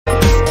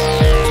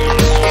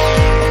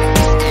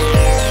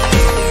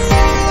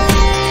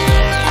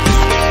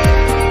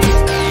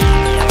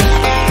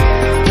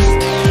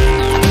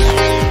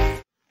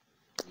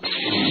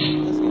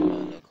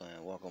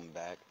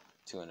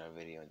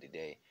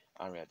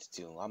reacted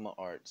to Llama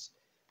Art's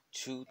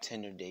True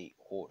Tinder Date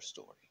Horror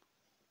Story.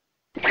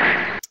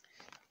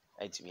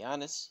 Hey, to be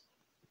honest,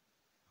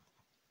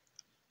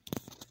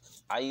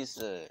 I used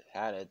to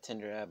have a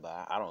Tinder app,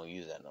 but I don't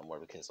use that no more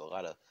because a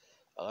lot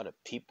of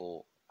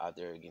people out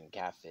there are getting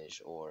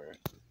catfish, or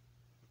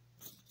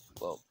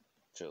well,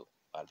 true,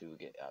 a lot of people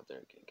get out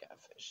there getting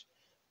catfish,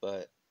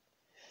 but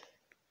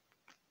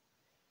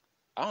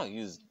I don't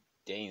use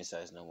dating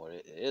sites no more.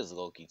 It is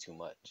low-key too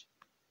much.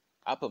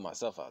 I put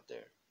myself out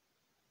there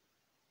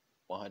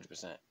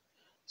 100%.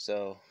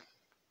 So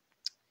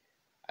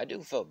I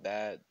do feel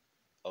bad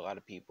a lot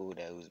of people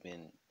who's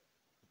been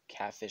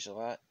catfish a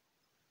lot,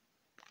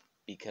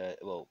 because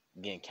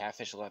getting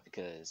catfish a lot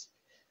because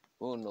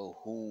we don't know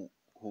who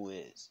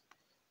is.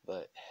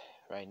 But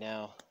right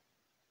now,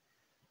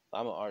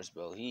 I'm an artist,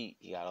 bro. He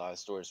got a lot of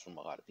stories from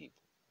a lot of people.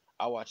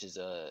 I watch his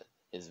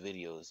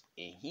videos,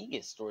 and he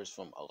gets stories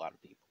from a lot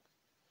of people.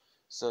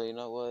 So you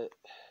know what?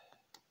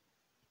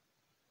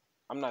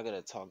 I'm not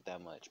gonna talk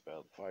that much,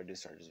 bro. Before I do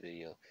start this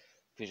video,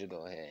 please should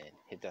go ahead and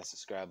hit that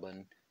subscribe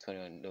button, turn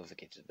on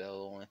notification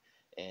bell on,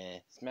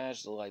 and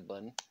smash the like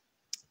button.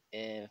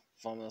 And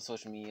follow me on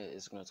social media,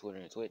 Instagram, Twitter,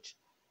 and Twitch.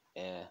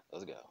 And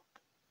let's go.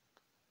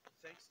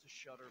 Thanks to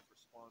Shudder for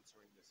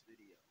sponsoring this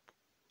video.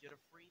 Get a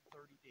free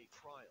 30-day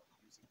trial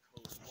using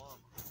code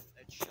LLAMA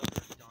at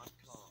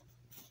shudder.com.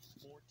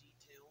 More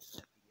details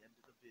at the end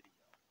of the video.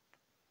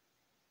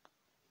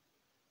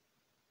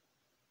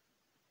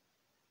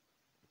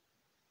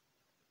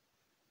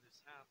 This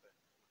happened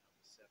when I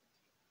was 17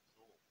 years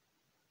old.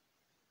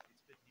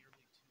 It's been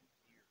nearly 2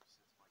 years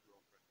since my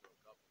girlfriend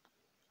broke up with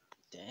me.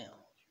 Damn.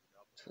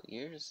 2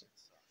 years?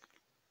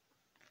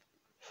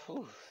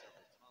 Whew.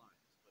 Several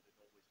times, but it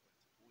always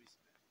went to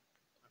voicemail.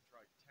 I've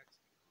tried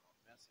texting her on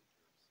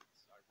Messenger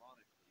since,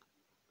 ironically,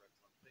 we were friends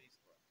on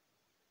Facebook.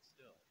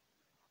 Still,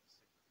 not a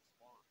single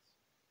response.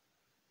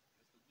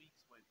 As the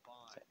weeks went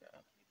by,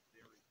 I became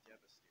very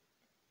devastated.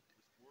 I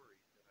was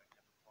worried that I'd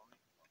never find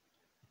love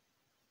again.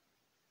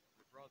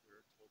 My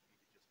brother told me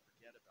to just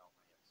forget about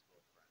my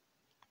ex-girlfriend,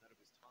 and that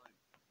it was time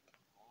for me to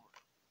move on.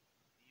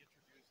 He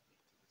introduced me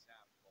to this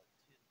app called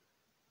Tinder,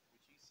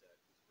 which he said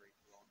was great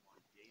for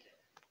online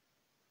dating.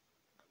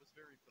 I was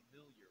very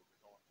familiar with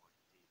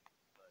online dating,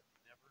 but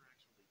never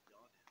actually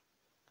done it,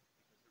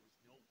 because there was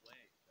no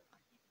way that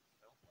I even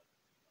felt like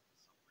meeting up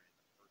with some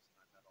random person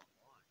I met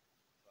online.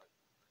 But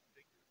I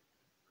figured it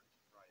couldn't hurt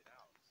to try it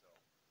out, so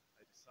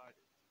I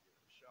decided to give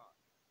it a shot.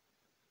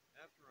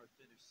 After I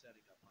finished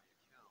setting up my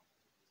account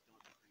and was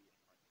done creating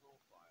my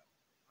profile,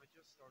 I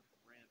just started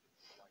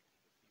randomly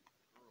liking a few of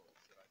the girls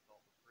that I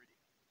thought were pretty.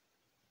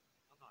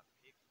 I'm not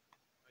picky.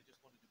 I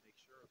just wanted to make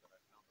sure that I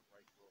found the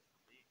right girl for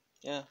me.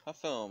 Yeah, I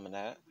feel him in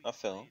that. I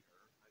feel him.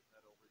 I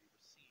had already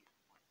received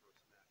my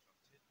first match on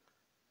Tinder.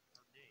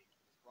 Her name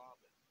was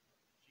Robin.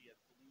 She had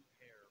blue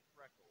hair,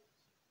 freckles,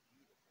 and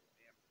beautiful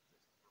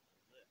amethyst purple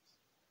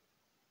lips.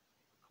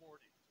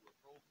 According to her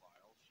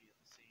profile, she had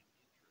the same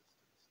interest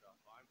in the stuff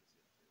I was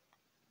into,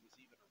 and was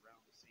even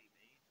around the same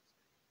age as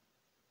me.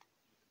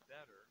 Even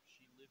better,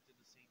 she lived in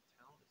the same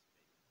town as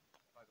me.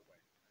 By the way,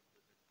 I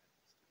live in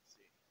Memphis,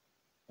 Tennessee.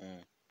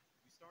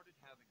 We started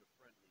having a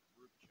friendly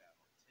group chat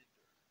on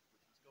Tinder,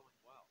 which was going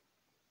well.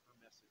 Her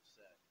message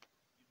said,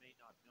 "You may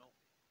not know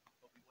me,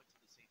 but we went to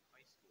the same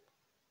high school."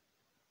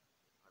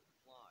 I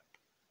replied,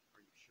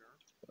 "Are you sure?"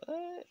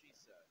 What? She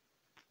said,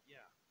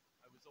 "Yeah,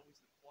 I was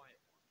always the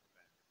quiet one in the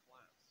back of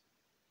class.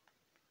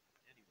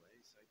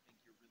 Anyways, I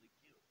think you're really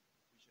cute.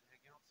 We should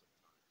hang out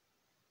sometime."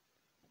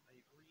 I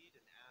agreed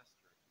and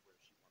asked her where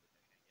she wanted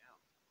to hang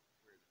out,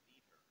 where to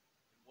meet her,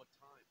 and what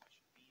time I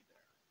should be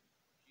there.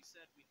 She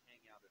said we'd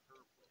hang out at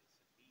her place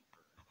and meet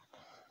her at the park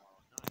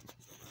tomorrow night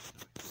around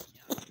 9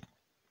 p.m.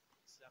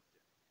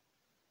 Accepted.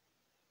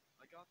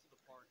 I got to the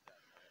park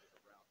that night at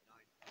around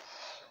 9 p.m.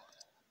 sharp.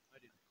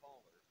 I didn't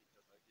call her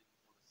because I didn't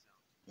want to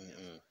sound too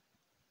desperate.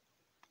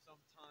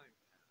 Some time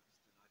passed,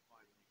 and I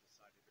finally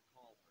decided to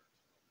call her to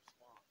no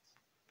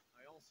response.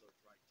 I also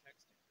tried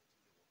texting her to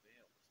no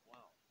avail as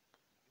well.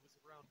 It was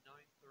around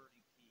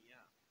 9:30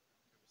 p.m.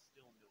 There was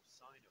still no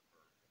sign of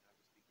her, and I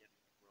was beginning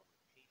to grow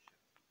impatient.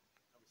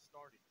 I was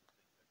starting to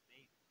think that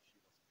maybe she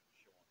wasn't going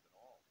to show up at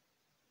all.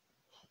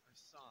 I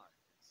sighed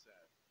and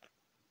said, "This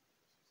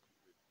is too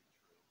good to be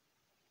true.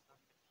 She's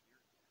not even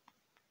here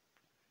yet.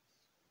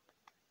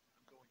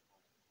 I'm going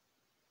home.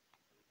 I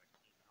can't believe I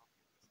came out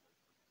here this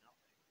late for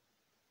nothing.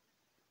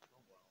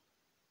 Oh well,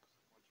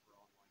 so much for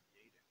online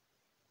dating."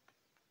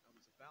 I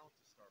was about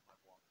to start my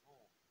walk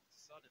home, when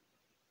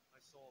suddenly I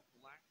saw a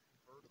black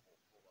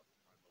convertible pull up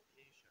to my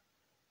location.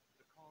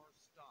 The car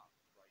stopped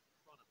right in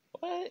front of me,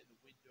 What? and the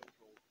window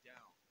rolled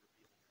down,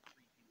 revealing a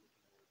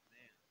creepy-looking old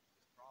man who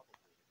was probably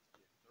in his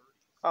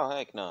mid-30s. Oh,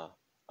 heck no.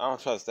 I don't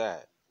trust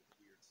that. With a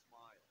weird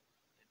smile,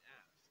 and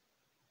asked,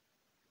 "You going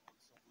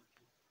somewhere,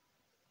 kid?"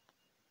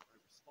 I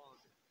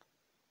responded,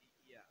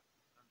 "Yeah,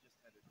 I'm just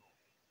headed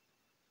home."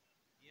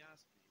 He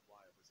asked me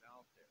why I was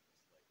out there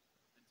this late,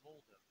 and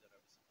told him that I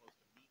was supposed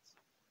to meet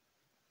someone,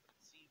 but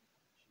it seemed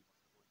like she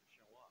wasn't going to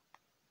show up.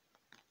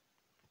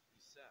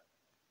 He said,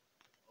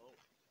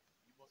 "Oh,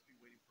 you must be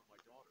waiting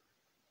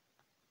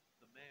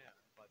man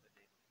by the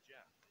name of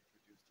Jeff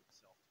introduced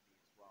himself to me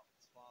as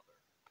Robin's father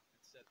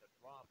and said that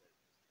Robin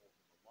has told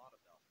him a lot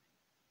about me.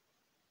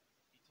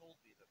 He told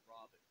me that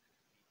Robin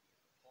couldn't meet me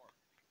in the park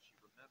because she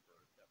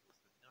remembered that was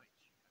the night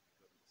she had to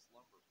go to a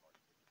slumber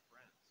party with her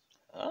friends.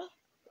 Huh?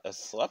 A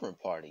slumber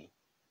party?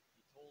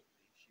 He told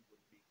me she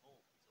wouldn't be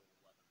home until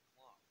 11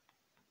 o'clock,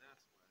 and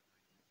that's when I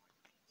knew my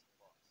dreams had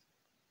bust.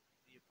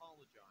 He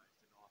apologized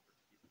and offered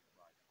to give me a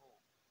ride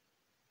home.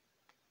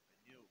 I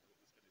knew it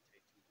was going to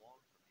take too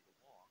long for me to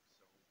walk,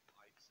 so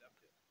I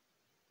accepted.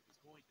 It was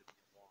going to be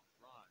a long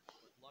drive,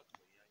 but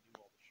luckily I knew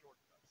all the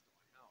shortcuts to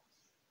my house.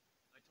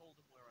 I told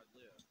him where I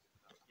lived and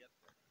how to get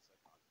there as I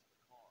got into the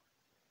car.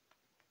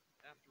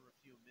 After a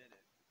few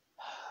minutes,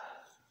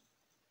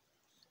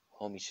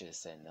 Homie should have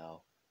said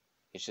no.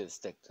 He should have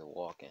stuck to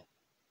walking.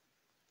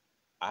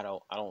 I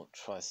don't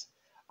trust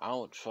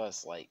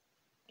like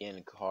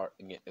getting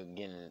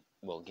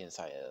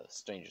inside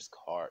strangers'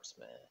 cars,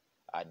 man.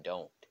 I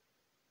don't.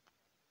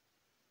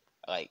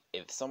 Like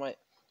if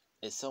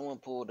someone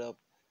pulled up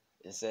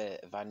and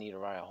said if I need a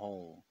ride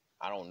home,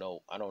 I don't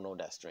know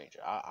that stranger.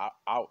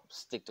 I'll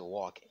stick to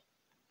walking.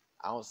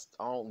 I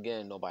don't get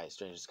in nobody's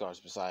strangers' cars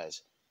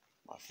besides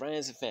my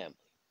friends and family.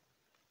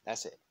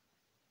 That's it.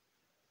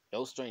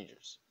 No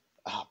strangers.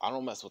 I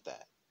don't mess with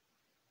that.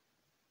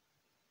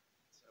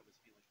 I was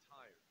feeling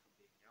tired from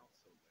being out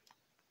so late,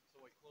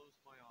 so I closed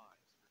my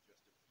eyes for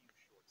just a few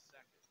short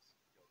seconds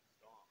and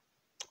dozed off.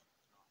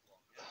 Not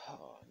long after,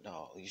 Oh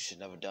no, you should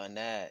never done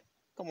that.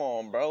 Come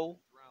on, bro.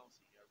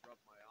 drowsy, I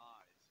rubbed my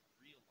eyes and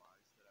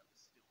realized that I was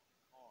still in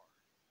the car.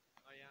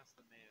 I asked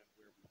the man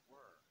where we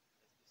were,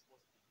 as this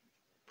wasn't the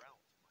usual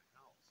route to my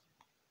house.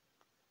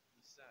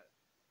 He said,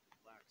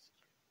 "Relax,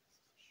 kid, this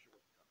is a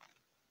shortcut.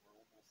 We're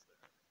almost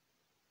there."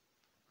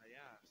 I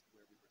asked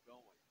where we were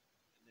going,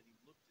 and then he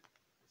looked at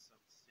me with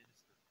some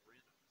sinister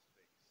grin on his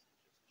face and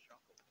just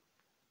chuckled.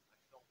 I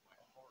felt my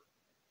heart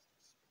almost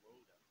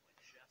explode out of my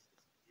chest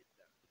as he did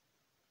that.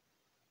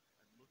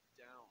 I looked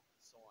down and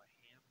saw a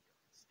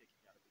handgun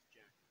sticking out of his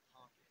jacket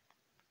pocket.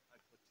 I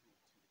put two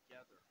and two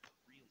together and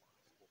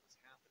realized what was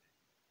happening.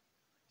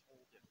 I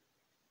told him,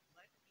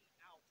 "Let me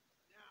out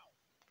now."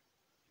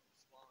 He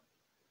responded,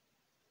 "No."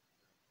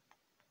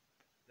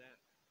 Then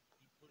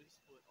he put his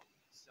foot on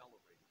the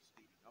accelerator,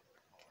 speeding up the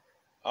car.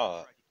 I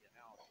Oh, tried to get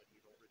out, but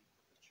he'd already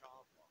put the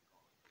child lock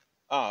on.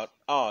 oh, He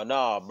oh,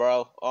 nah,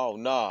 bro. Oh,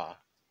 nah.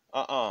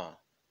 backed. Uh-uh.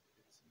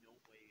 There was no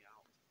way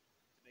out.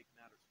 To make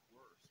matters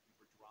worse, we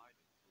were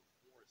driving through a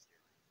forest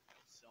area with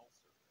no cell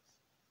service.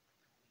 I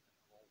couldn't even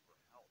call for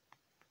help,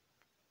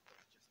 but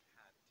I just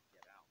had to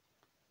get out.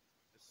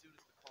 As soon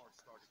as the car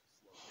started to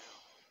slow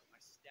down, I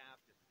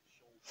stabbed him in the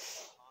shoulder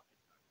with a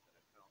pocket knife that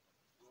I found on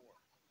the floor.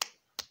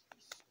 He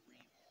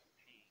screamed in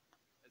pain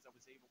as I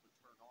was able to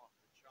turn off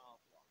the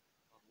child lock,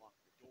 unlock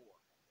the door,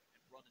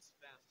 and run as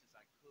fast as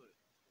I could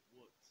into the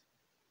woods.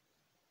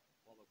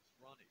 While I was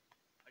running,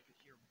 I could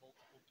hear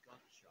multiple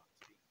gunshots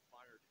being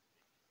fired at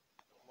me,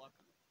 but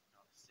luckily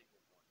not a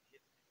single one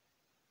hit me.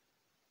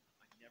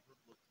 I never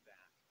looked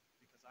back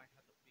because I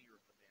had the fear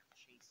of the man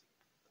chasing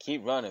me.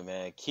 Keep running,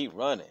 man. Keep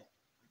running.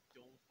 I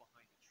dove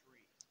behind a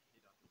tree and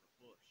hid under a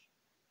bush.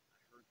 I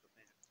heard the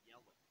man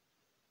yelling,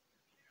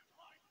 "You can't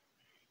hide from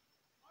me!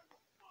 I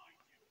will find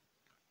you!"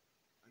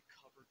 I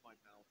covered my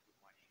mouth with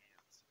my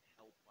hands and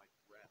held my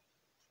breath,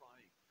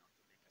 trying not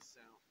to make a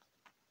sound.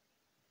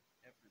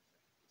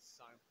 Everything was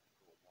silent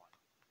for a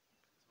while,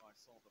 until I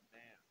saw the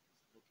man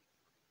was looking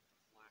for me with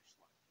a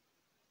flashlight.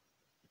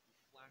 He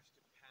flashed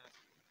it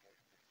past me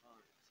multiple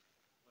times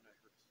when I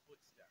heard his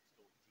footsteps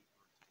going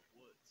deeper into the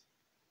woods.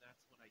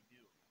 That's when I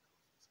knew the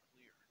coast was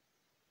clear.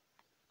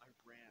 I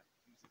ran,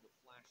 using the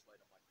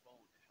flashlight on my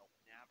phone to help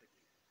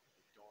navigate through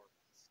the dark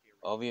and scary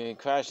Hope you woods. ain't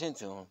crash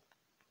into him.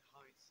 In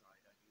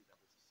hindsight, I knew that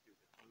was a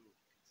stupid move,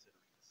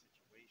 considering the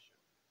situation.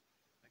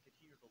 I could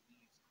hear the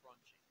leaves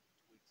crunching and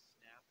twigs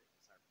snapping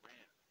as I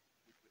ran,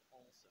 which would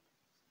also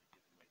easily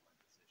give away my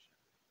position.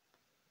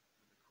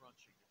 When the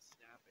crunching and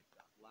snapping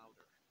got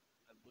louder,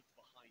 I looked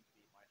behind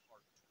me and my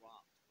heart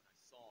dropped when I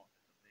saw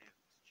that the man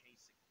was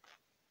chasing me.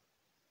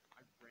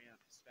 I ran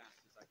as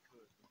fast as I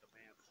could with the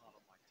man hot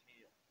on my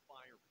tail,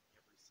 firing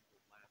every single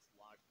last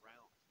live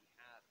round he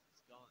had in his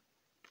gun.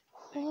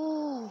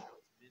 Thankfully, the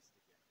shots missed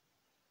again.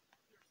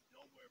 "There's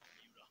nowhere for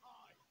you to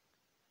hide,"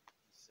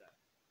 he said.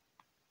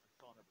 I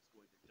thought I was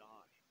going to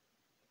die,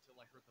 until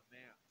I heard the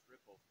man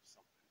trip over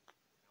something,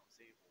 and I was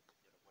able to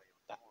get away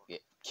unharmed. Yeah,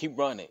 keep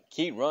running.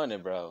 Keep running,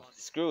 Kept bro. running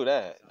Screw as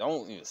that. I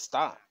Don't even raced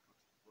stop. back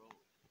onto the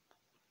road.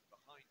 Looking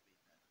behind me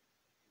now,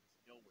 he was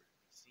nowhere to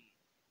be seen,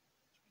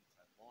 which means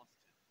I lost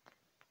him.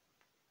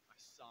 I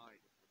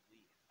sighed in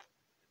relief,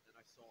 and then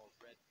I saw a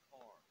red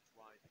car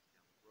driving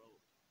down the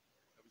road.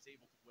 I was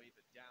able to wave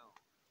it down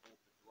and told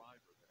the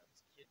driver that I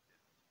was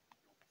kidnapped and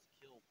almost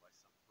killed by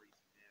some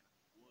crazy man in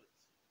the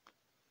woods.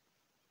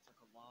 It took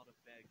a lot of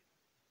begging,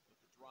 but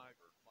the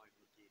driver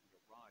finally gave me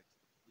a ride to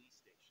the police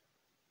station,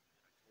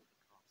 and I told the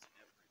cops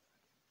everything.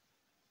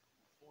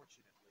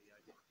 Unfortunately,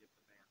 I didn't give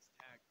the man's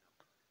tag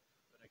number,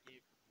 but I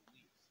gave the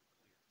police a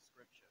clear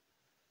description.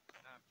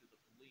 After the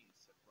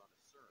police had run a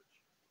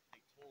search,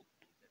 told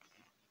me that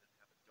he didn't even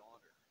have a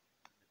daughter,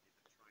 and that they've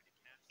been trying to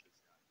catch this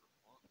guy for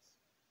months.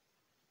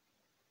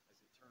 As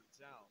it turns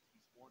out,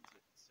 he's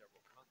wanted in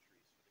several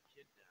countries for the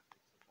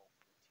kidnappings of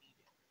multiple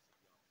teenagers and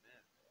young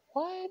men.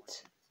 What?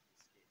 Why he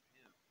was to escape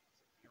him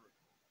is a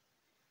miracle.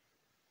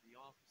 The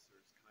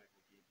officers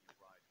kindly gave me a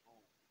ride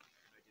home,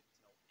 and I didn't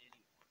tell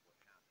anyone what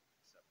happened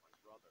except my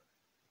brother.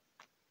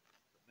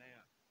 The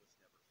man was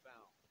never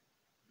found,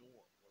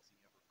 nor was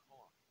he ever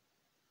caught.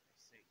 They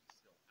say he's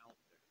still out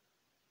there.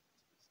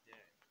 To this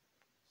day,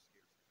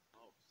 scares me the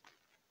most.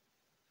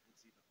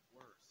 What's even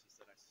worse is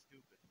that I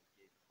stupidly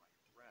gave him my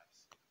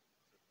address,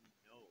 so who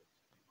knows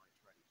if he might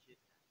try to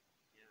kidnap me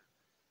again.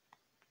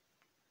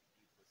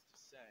 Needless to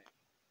say,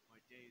 my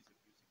days of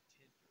using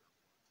Tinder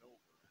weren't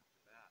over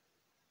after that.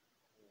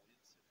 The whole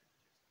incident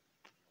just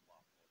made me a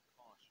lot more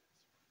cautious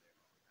from there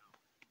on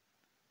out.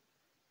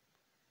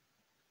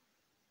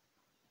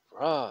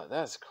 Bruh,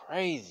 that's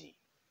crazy.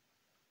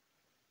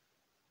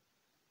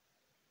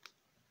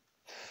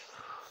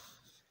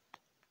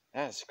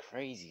 That's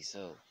crazy.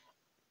 So,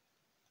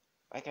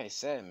 like I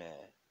said,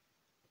 man,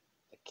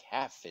 the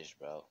catfish,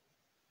 bro.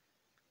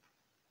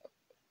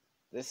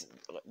 This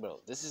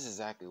is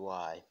exactly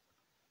why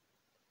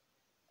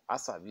I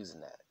stopped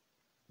using that.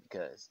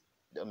 Because,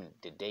 I mean,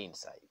 the dating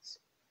sites.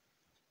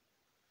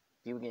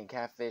 People getting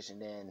catfish,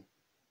 and then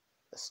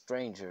a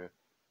stranger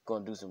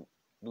gonna do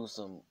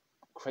some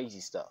crazy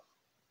stuff.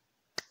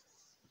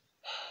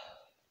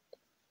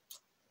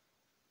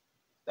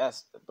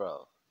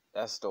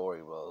 That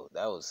story, bro,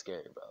 that was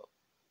scary, bro.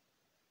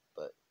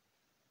 But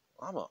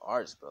I'm an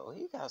artist, bro.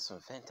 He got some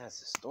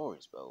fantastic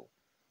stories, bro,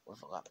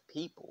 with a lot of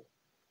people.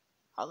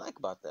 I like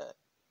about that.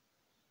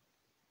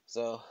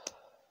 So,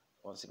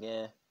 once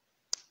again,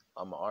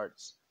 I'm an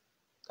artist.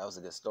 That was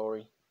a good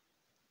story.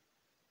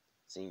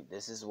 See,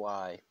 this is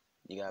why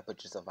you gotta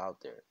put yourself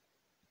out there.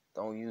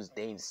 Don't use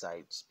dating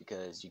sites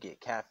because you get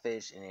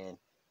catfish and then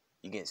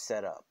you get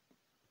set up.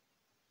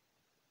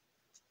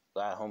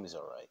 Glad homies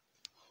alright.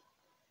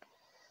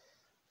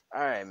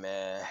 Alright,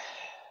 man.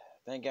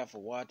 Thank y'all for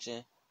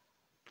watching.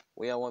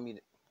 What y'all want me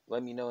to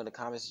let me know in the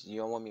comments? You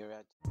don't want me to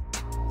react?